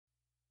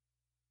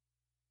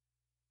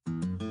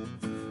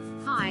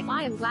Hi,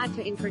 I am glad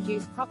to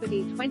introduce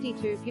property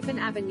 22 Pippin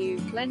Avenue,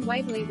 Glen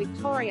Waverley,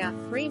 Victoria,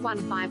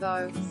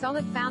 3150.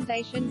 Solid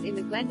foundations in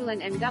the Glendal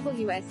and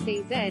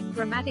MWSCZ,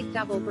 dramatic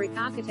double brick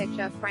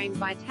architecture framed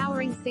by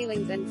towering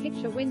ceilings and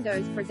picture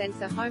windows presents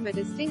a home, a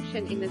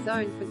distinction in the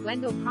zone for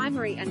Glendal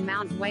Primary and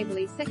Mount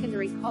Waverley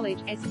Secondary College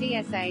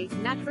SDSA,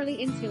 naturally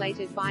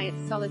insulated by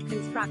its solid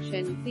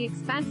construction. The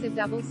expansive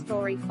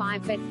double-story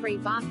 5-bed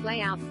 3-bath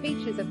layout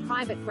features a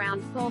private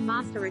ground floor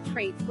master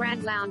retreat,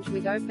 grand lounge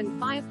with open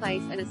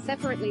fireplace and a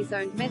separately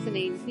zoned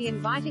mezzanine. The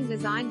inviting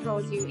design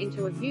draws you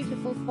into a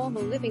beautiful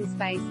formal living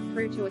space,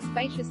 through to a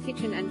spacious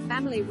kitchen and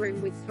family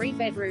room with 3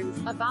 bedrooms,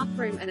 a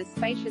bathroom and a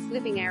spacious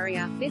living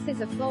area. This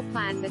is a floor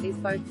plan that is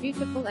both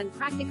beautiful and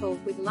practical,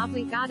 with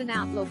lovely garden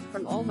outlook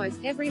from almost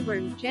every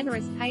room.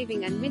 Generous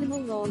paving and minimal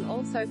lawn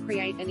also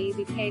create an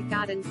easy-cared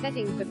garden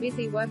setting for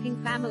busy working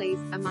families.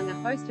 Among a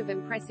host of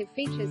impressive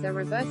features, a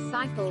reverse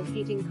cycle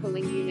heating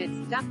cooling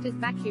units, ducted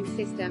vacuum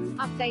system,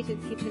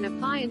 updated kitchen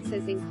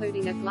appliances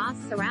including a glass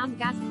surround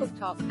gas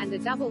cooktop, and a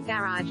double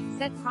garage,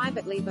 set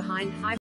privately behind high